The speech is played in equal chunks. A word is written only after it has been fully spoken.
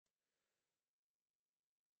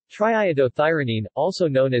Triiodothyronine, also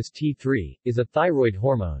known as T3, is a thyroid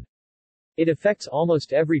hormone. It affects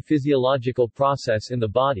almost every physiological process in the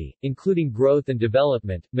body, including growth and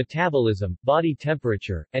development, metabolism, body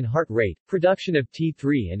temperature, and heart rate. Production of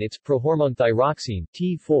T3 and its prohormone thyroxine,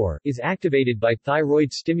 T4, is activated by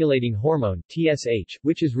thyroid-stimulating hormone, TSH,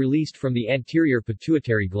 which is released from the anterior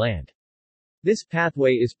pituitary gland. This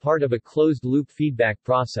pathway is part of a closed-loop feedback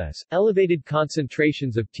process. Elevated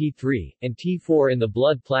concentrations of T3 and T4 in the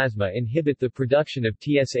blood plasma inhibit the production of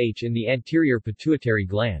TSH in the anterior pituitary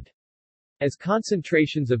gland. As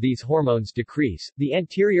concentrations of these hormones decrease, the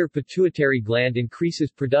anterior pituitary gland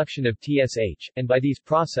increases production of TSH, and by these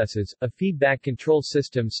processes, a feedback control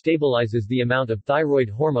system stabilizes the amount of thyroid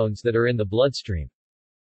hormones that are in the bloodstream.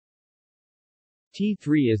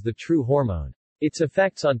 T3 is the true hormone. Its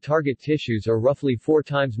effects on target tissues are roughly 4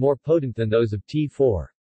 times more potent than those of T4.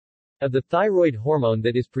 Of the thyroid hormone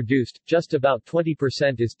that is produced, just about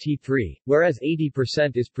 20% is T3, whereas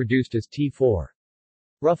 80% is produced as T4.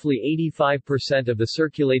 Roughly 85% of the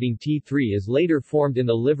circulating T3 is later formed in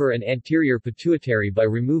the liver and anterior pituitary by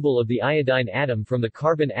removal of the iodine atom from the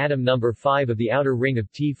carbon atom number 5 of the outer ring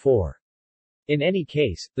of T4. In any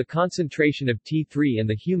case, the concentration of T3 in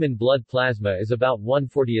the human blood plasma is about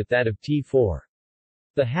 1/40 that of T4.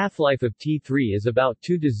 The half-life of T3 is about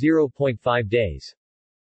 2 to 0.5 days.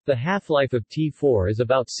 The half-life of T4 is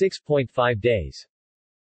about 6.5 days.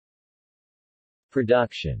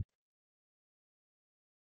 Production.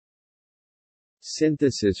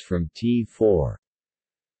 Synthesis from T4.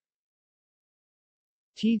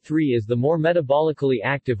 T3 is the more metabolically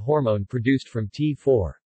active hormone produced from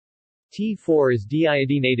T4. T4 is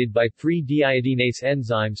deiodinated by 3-deiodinase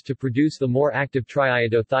enzymes to produce the more active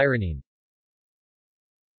triiodothyronine.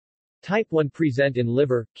 Type 1 present in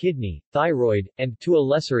liver, kidney, thyroid, and, to a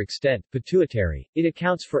lesser extent, pituitary. It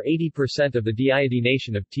accounts for 80% of the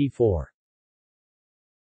deiodination of T4.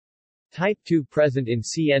 Type 2 present in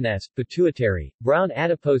CNS, pituitary, brown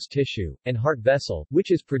adipose tissue, and heart vessel, which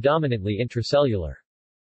is predominantly intracellular.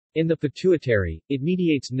 In the pituitary, it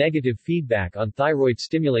mediates negative feedback on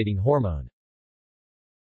thyroid-stimulating hormone.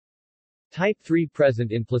 Type 3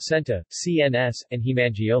 present in placenta, CNS, and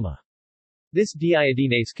hemangioma. This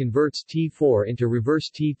deiodinase converts T4 into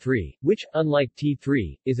reverse T3, which, unlike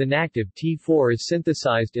T3, is inactive. T4 is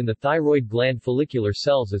synthesized in the thyroid gland follicular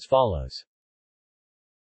cells as follows.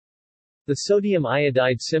 The sodium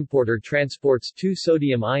iodide symporter transports 2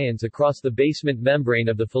 sodium ions across the basement membrane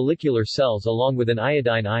of the follicular cells along with an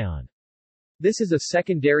iodine ion. This is a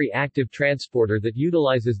secondary active transporter that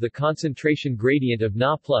utilizes the concentration gradient of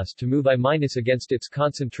Na+ to move I- against its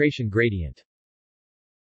concentration gradient.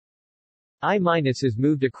 I- is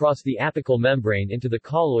moved across the apical membrane into the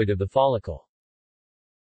colloid of the follicle.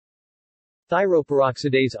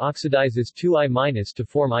 Thyroperoxidase oxidizes 2I- to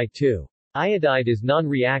form I2. Iodide is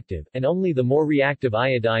non-reactive, and only the more reactive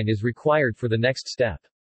iodine is required for the next step.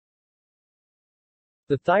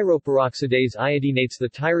 The thyroperoxidase iodinates the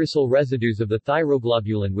tyrosyl residues of the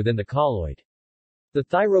thyroglobulin within the colloid. The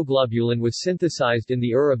thyroglobulin was synthesized in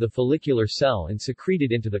the of the follicular cell and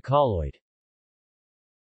secreted into the colloid.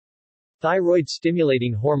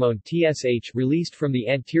 Thyroid-stimulating hormone TSH released from the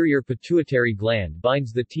anterior pituitary gland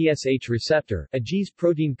binds the TSH receptor, a Gs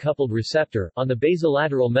protein-coupled receptor, on the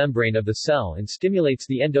basolateral membrane of the cell and stimulates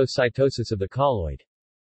the endocytosis of the colloid.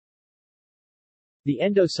 The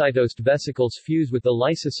endocytosed vesicles fuse with the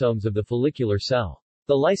lysosomes of the follicular cell.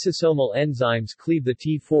 The lysosomal enzymes cleave the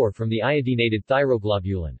T4 from the iodinated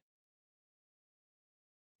thyroglobulin.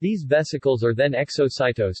 These vesicles are then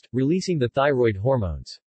exocytosed, releasing the thyroid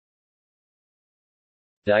hormones.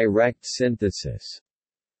 Direct synthesis.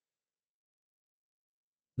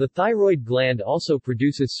 The thyroid gland also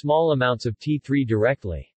produces small amounts of T3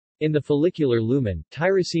 directly. In the follicular lumen,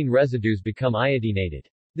 tyrosine residues become iodinated.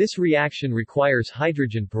 This reaction requires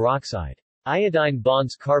hydrogen peroxide. Iodine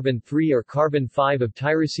bonds carbon-3 or carbon-5 of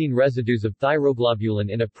tyrosine residues of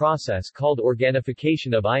thyroglobulin in a process called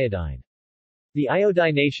organification of iodine. The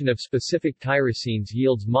iodination of specific tyrosines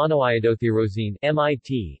yields monoiodothyroxine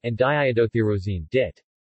 (MIT) and diiodothyroxine (DIT).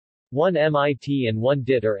 1 MIT and 1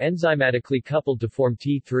 DIT are enzymatically coupled to form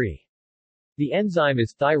T3. The enzyme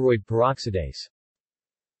is thyroid peroxidase.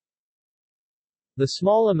 The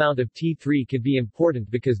small amount of T3 could be important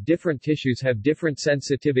because different tissues have different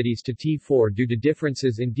sensitivities to T4 due to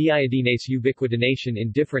differences in deiodinase ubiquitination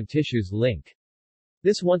in different tissues.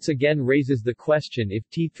 This once again raises the question if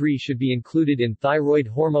T3 should be included in thyroid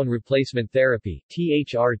hormone replacement therapy,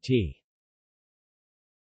 THRT.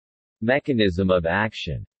 Mechanism of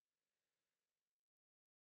action.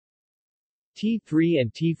 T3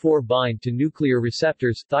 and T4 bind to nuclear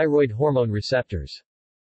receptors, thyroid hormone receptors.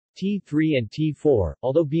 T3 and T4,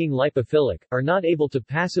 although being lipophilic, are not able to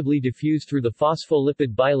passively diffuse through the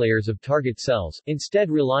phospholipid bilayers of target cells,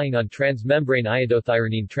 instead relying on transmembrane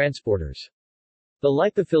iodothyronine transporters. The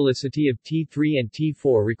lipophilicity of T3 and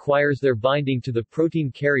T4 requires their binding to the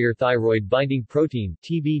protein carrier thyroid binding protein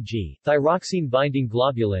 (TBG), thyroxine binding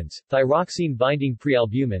globulins, thyroxine binding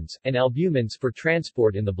prealbumins, and albumins for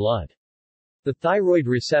transport in the blood. The thyroid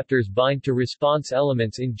receptors bind to response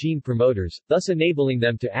elements in gene promoters, thus enabling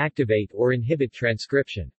them to activate or inhibit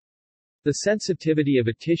transcription. The sensitivity of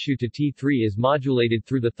a tissue to T3 is modulated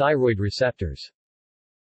through the thyroid receptors.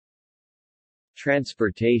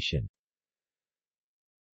 Transportation.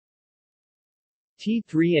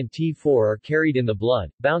 T3 and T4 are carried in the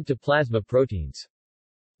blood, bound to plasma proteins.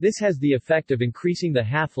 This has the effect of increasing the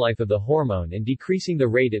half-life of the hormone and decreasing the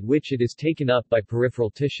rate at which it is taken up by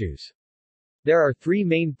peripheral tissues. There are three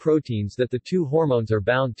main proteins that the two hormones are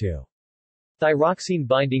bound to.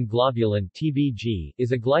 Thyroxine-binding globulin (TBG)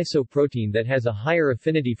 is a glycoprotein that has a higher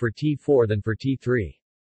affinity for T4 than for T3.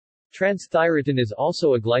 Transthyretin is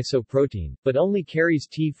also a glycoprotein, but only carries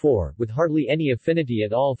T4, with hardly any affinity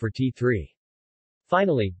at all for T3.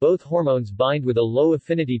 Finally, both hormones bind with a low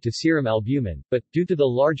affinity to serum albumin, but, due to the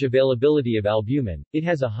large availability of albumin, it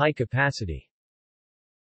has a high capacity.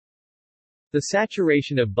 The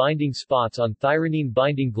saturation of binding spots on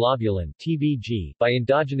thyrine-binding globulin (TBG) by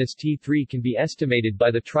endogenous T3 can be estimated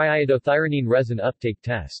by the triiodothyronine resin uptake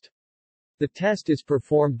test. The test is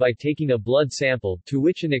performed by taking a blood sample, to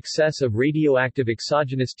which an excess of radioactive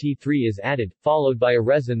exogenous T3 is added, followed by a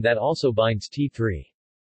resin that also binds T3.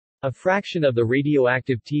 A fraction of the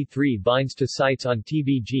radioactive T3 binds to sites on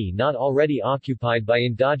TBG not already occupied by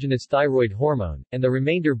endogenous thyroid hormone, and the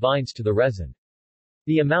remainder binds to the resin.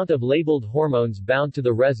 The amount of labeled hormones bound to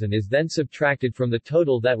the resin is then subtracted from the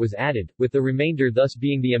total that was added, with the remainder thus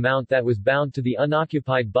being the amount that was bound to the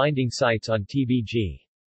unoccupied binding sites on TBG.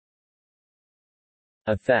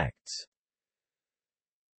 Effects.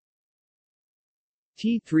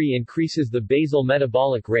 T3 increases the basal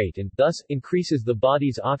metabolic rate and, thus, increases the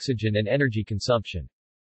body's oxygen and energy consumption.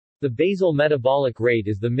 The basal metabolic rate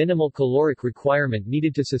is the minimal caloric requirement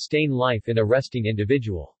needed to sustain life in a resting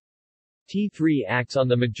individual. T3 acts on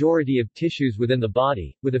the majority of tissues within the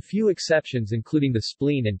body, with a few exceptions including the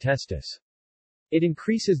spleen and testis. It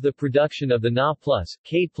increases the production of the Na+,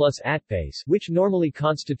 K+ ATPase, which normally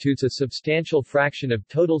constitutes a substantial fraction of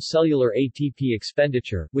total cellular ATP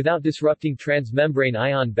expenditure, without disrupting transmembrane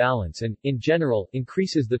ion balance and, in general,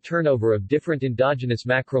 increases the turnover of different endogenous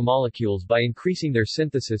macromolecules by increasing their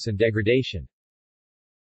synthesis and degradation.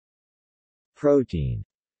 Protein.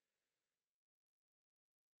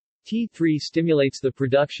 T3 stimulates the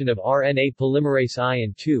production of RNA polymerase I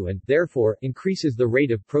and II and, therefore, increases the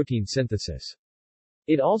rate of protein synthesis.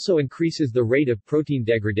 It also increases the rate of protein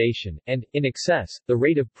degradation, and, in excess, the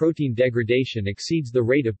rate of protein degradation exceeds the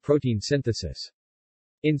rate of protein synthesis.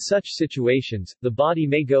 In such situations, the body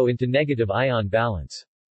may go into negative ion balance.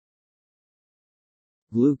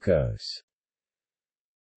 Glucose.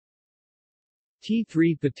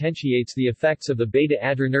 T3 potentiates the effects of the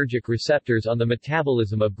beta-adrenergic receptors on the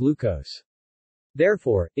metabolism of glucose.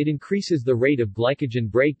 Therefore, it increases the rate of glycogen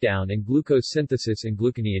breakdown and glucose synthesis and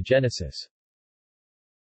gluconeogenesis.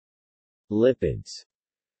 Lipids.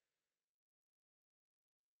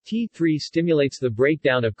 T3 stimulates the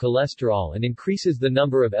breakdown of cholesterol and increases the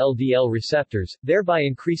number of LDL receptors, thereby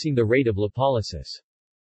increasing the rate of lipolysis.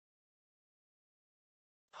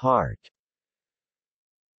 Heart.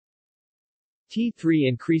 T3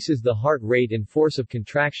 increases the heart rate and force of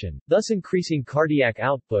contraction, thus increasing cardiac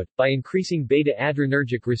output, by increasing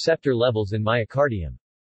beta-adrenergic receptor levels in myocardium.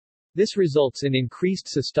 This results in increased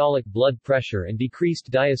systolic blood pressure and decreased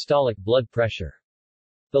diastolic blood pressure.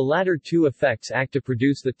 The latter two effects act to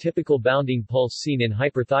produce the typical bounding pulse seen in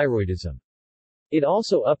hyperthyroidism. It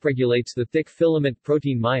also upregulates the thick filament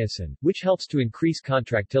protein myosin, which helps to increase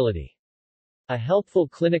contractility. A helpful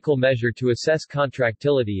clinical measure to assess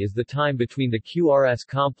contractility is the time between the QRS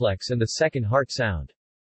complex and the second heart sound.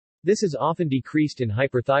 This is often decreased in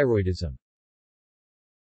hyperthyroidism.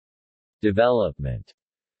 Development.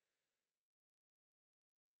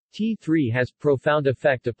 T3 has profound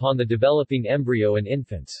effect upon the developing embryo and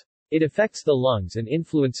infants. It affects the lungs and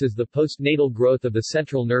influences the postnatal growth of the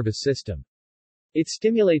central nervous system. It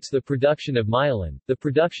stimulates the production of myelin, the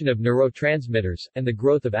production of neurotransmitters, and the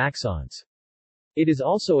growth of axons. It is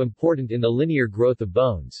also important in the linear growth of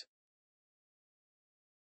bones.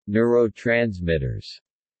 Neurotransmitters.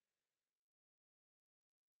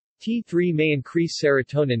 T3 may increase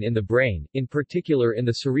serotonin in the brain, in particular in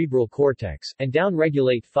the cerebral cortex, and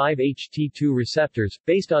downregulate 5-HT2 receptors,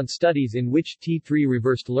 based on studies in which T3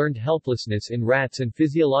 reversed learned helplessness in rats and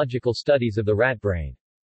physiological studies of the rat brain.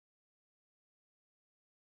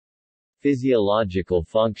 Physiological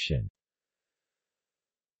function.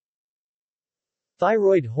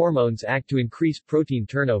 Thyroid hormones act to increase protein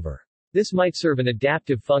turnover. This might serve an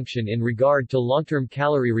adaptive function in regard to long-term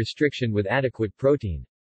calorie restriction with adequate protein.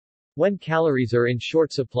 When calories are in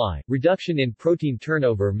short supply, reduction in protein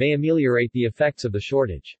turnover may ameliorate the effects of the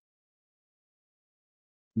shortage.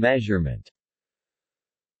 Measurement.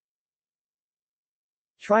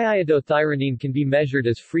 Triiodothyronine can be measured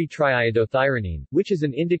as free triiodothyronine, which is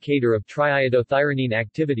an indicator of triiodothyronine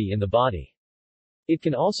activity in the body. It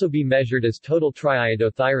can also be measured as total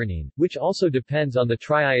triiodothyronine, which also depends on the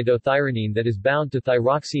triiodothyronine that is bound to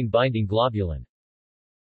thyroxine-binding globulin.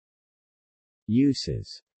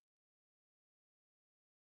 Uses.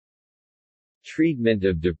 Treatment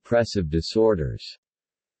of depressive disorders.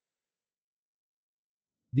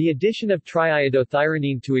 The addition of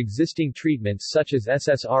triiodothyronine to existing treatments such as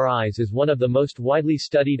SSRIs is one of the most widely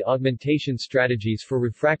studied augmentation strategies for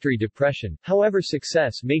refractory depression, however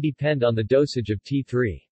success may depend on the dosage of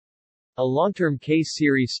T3. A long-term case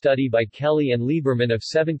series study by Kelly and Lieberman of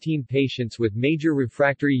 17 patients with major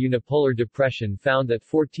refractory unipolar depression found that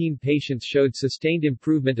 14 patients showed sustained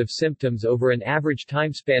improvement of symptoms over an average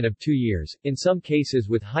time span of 2 years, in some cases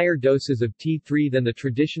with higher doses of T3 than the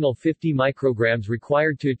traditional 50 micrograms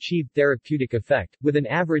required to achieve therapeutic effect, with an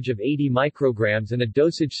average of 80 micrograms and a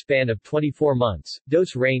dosage span of 24 months,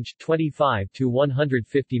 dose range 25 to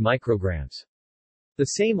 150 micrograms. The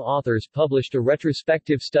same authors published a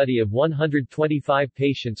retrospective study of 125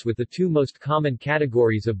 patients with the two most common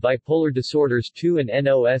categories of bipolar disorders 2 and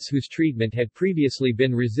NOS whose treatment had previously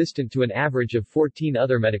been resistant to an average of 14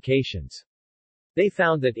 other medications. They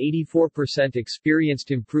found that 84% experienced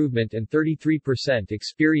improvement and 33%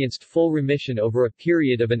 experienced full remission over a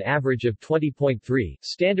period of an average of 20.3,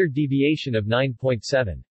 standard deviation of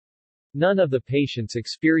 9.7. None of the patients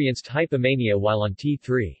experienced hypomania while on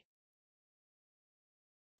T3.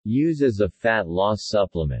 Use as a fat loss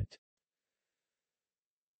supplement.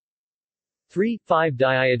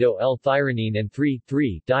 3,5-diiodo-L-thyronine and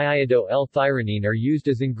 3,3-diiodo-L-thyronine are used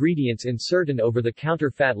as ingredients in certain over-the-counter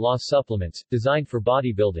fat loss supplements, designed for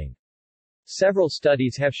bodybuilding. Several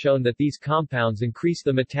studies have shown that these compounds increase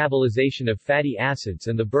the metabolization of fatty acids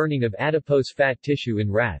and the burning of adipose fat tissue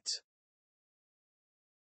in rats.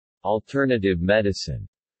 Alternative medicine.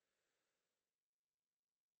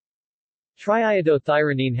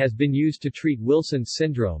 Triiodothyronine has been used to treat Wilson's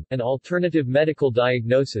syndrome, an alternative medical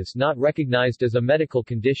diagnosis not recognized as a medical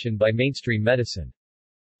condition by mainstream medicine.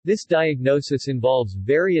 This diagnosis involves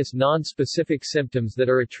various non-specific symptoms that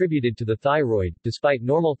are attributed to the thyroid, despite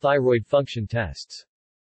normal thyroid function tests.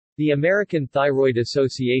 The American Thyroid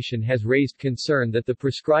Association has raised concern that the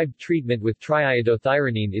prescribed treatment with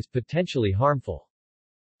triiodothyronine is potentially harmful.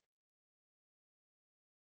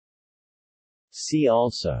 See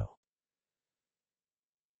also: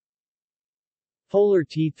 Polar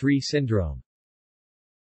T3 syndrome.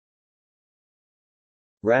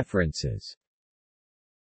 References.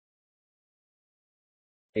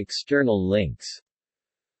 External links.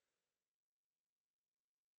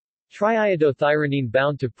 Triiodothyronine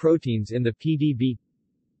bound to proteins in the PDB.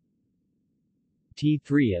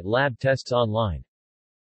 T3 at lab tests online.